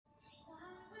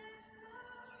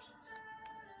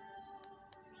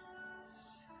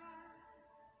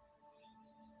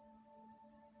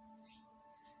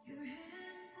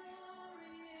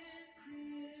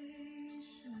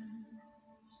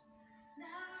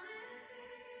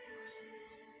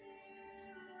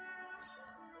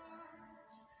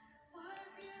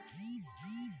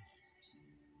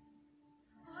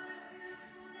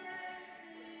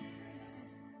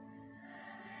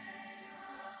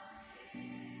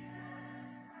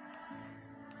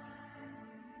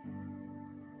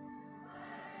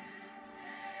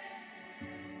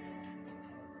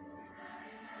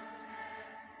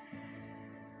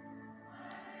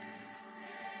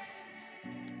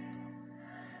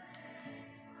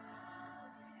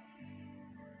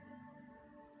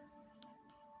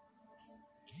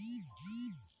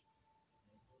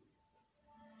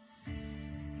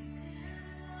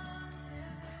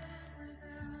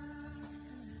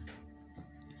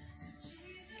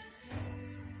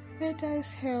Let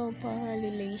us help our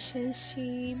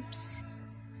relationships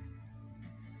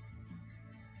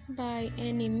by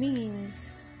any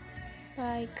means,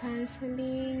 by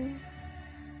counseling,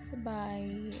 by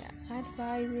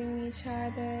advising each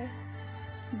other,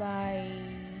 by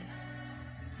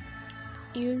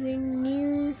using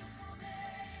new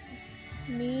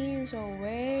means or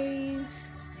ways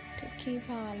to keep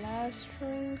our love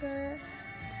stronger,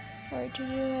 or to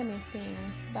do anything.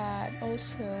 But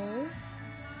also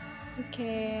we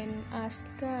can ask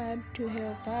God to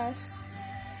help us,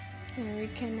 and we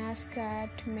can ask God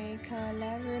to make our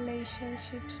love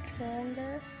relationship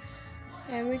stronger,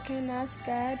 and we can ask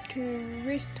God to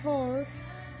restore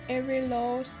every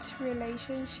lost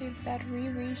relationship that we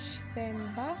wish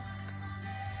them back.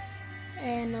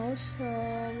 And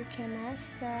also we can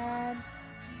ask God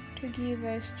to give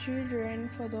us children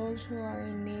for those who are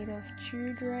in need of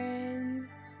children.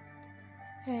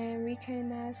 And we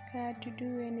can ask God to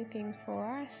do anything for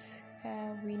us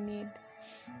that we need.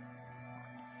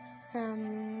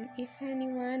 If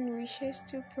anyone wishes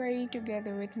to pray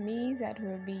together with me, that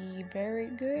will be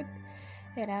very good,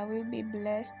 and I will be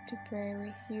blessed to pray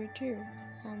with you too.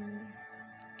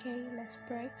 Okay, let's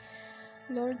pray.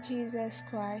 Lord Jesus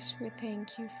Christ, we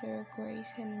thank you for your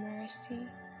grace and mercy.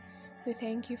 We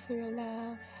thank you for your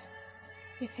love.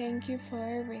 We thank you for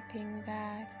everything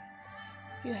that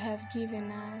you have given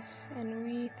us, and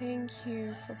we thank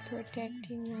you for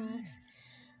protecting us.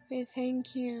 We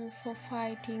thank you for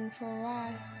fighting for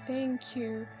us. Thank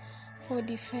you for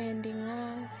defending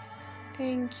us.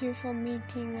 Thank you for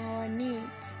meeting our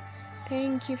needs.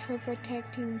 Thank you for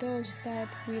protecting those that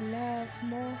we love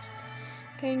most.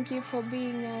 Thank you for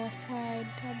being our side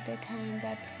at the time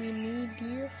that we need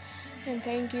you. And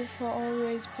thank you for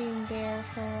always being there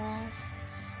for us.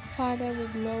 Father, we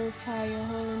glorify your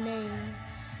holy name.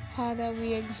 Father,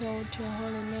 we exalt your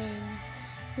holy name.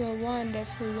 You are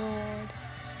wonderful, Lord.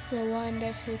 You are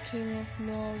wonderful, King of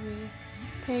glory.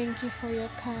 Thank you for your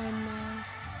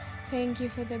kindness. Thank you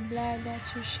for the blood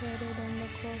that you shed on the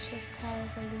cross of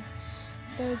Calvary.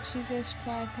 Lord Jesus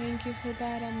Christ, thank you for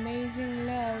that amazing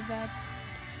love that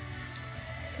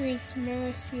breeds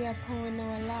mercy upon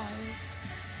our lives.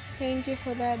 Thank you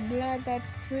for that blood that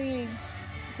breeds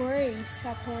grace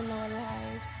upon our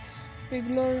lives. We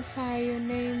glorify your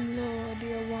name, Lord.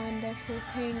 You're wonderful.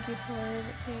 Thank you for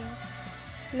everything.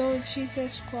 Lord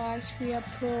Jesus Christ, we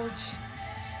approach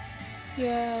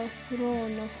your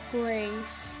throne of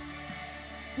grace.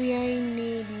 We are in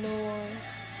need, Lord.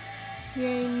 We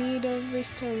are in need of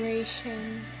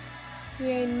restoration.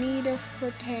 We are in need of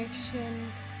protection.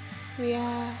 We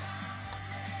are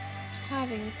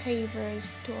having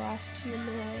favors to ask you,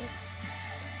 Lord.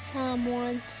 Some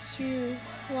wants you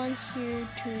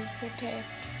to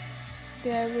protect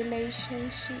their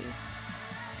relationship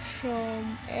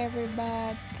from every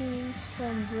bad things,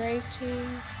 from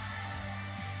breaking.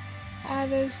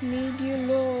 Others need you,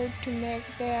 Lord, to make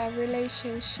their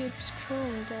relationship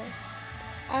stronger.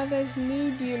 Others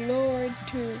need you, Lord,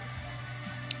 to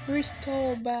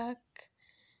restore back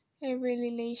every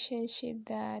relationship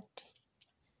that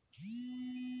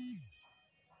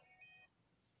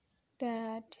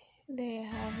they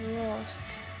have lost.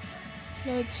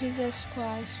 Lord Jesus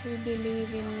Christ, we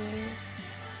believe in you.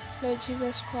 Lord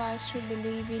Jesus Christ, we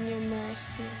believe in your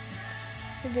mercy.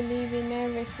 We believe in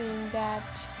everything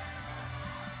that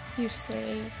you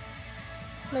say.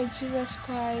 Lord Jesus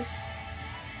Christ,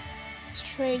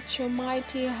 stretch your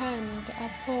mighty hand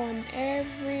upon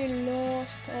every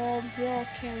lost or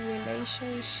broken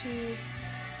relationship.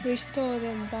 Restore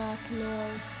them back,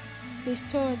 Lord.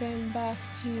 Restore them back,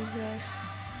 Jesus.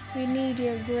 We need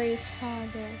your grace,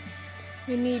 Father.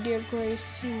 We need your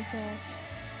grace, Jesus.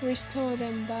 Restore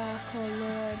them back, oh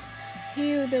Lord.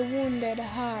 Heal the wounded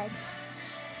hearts.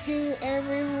 Heal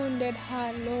every wounded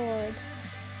heart, Lord.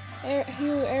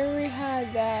 Heal every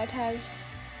heart that has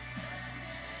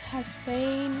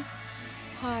pain,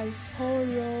 has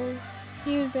sorrow.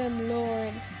 Heal them,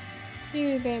 Lord.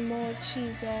 Heal them, oh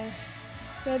Jesus.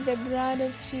 Let the blood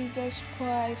of Jesus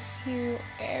Christ heal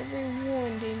every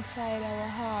wound inside our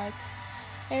hearts,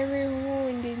 every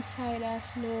wound inside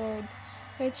us, Lord.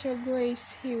 Let your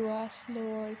grace heal us,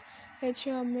 Lord. Let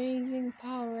your amazing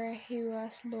power heal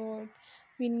us, Lord.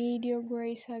 We need your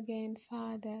grace again,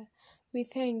 Father. We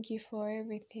thank you for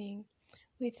everything.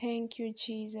 We thank you,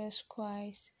 Jesus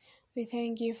Christ. We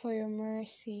thank you for your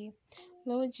mercy.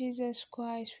 Lord Jesus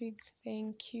Christ, we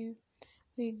thank you.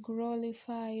 We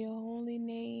glorify your holy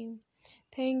name.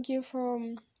 Thank you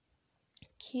for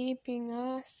keeping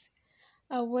us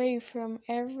away from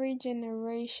every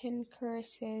generation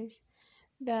curses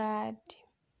that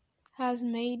has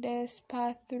made us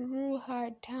pass through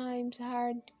hard times,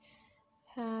 hard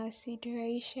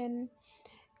situation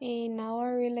in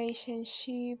our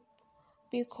relationship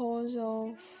because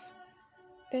of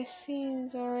the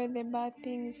sins or the bad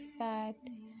things that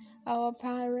our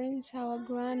parents, our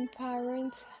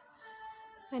grandparents,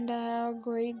 and our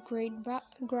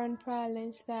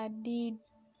grandparents that did,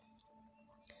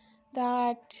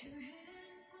 that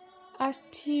are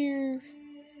still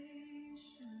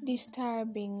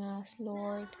disturbing us,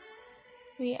 Lord.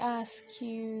 We ask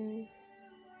for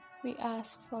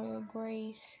your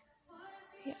grace.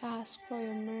 We ask for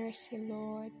your mercy,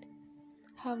 Lord.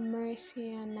 Have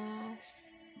mercy on us.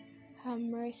 Have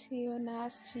mercy on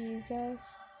us, Jesus.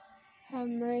 Have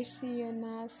mercy on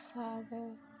us,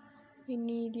 Father. We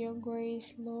need your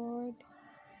grace, Lord.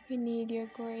 We need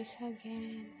your grace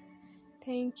again.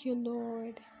 Thank you,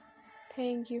 Lord.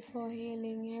 Thank you for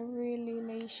healing every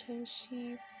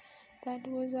relationship that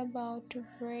was about to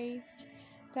break,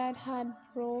 that had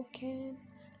broken.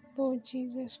 Lord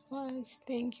Jesus Christ,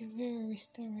 thank you for your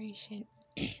restoration.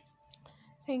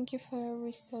 Thank you for your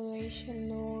restoration,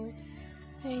 Lord.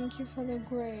 Thank you for the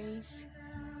grace.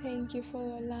 Thank you for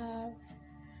your love.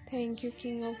 Thank you,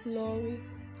 King of Glory.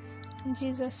 In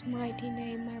Jesus' mighty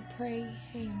name I pray.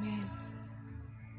 Amen.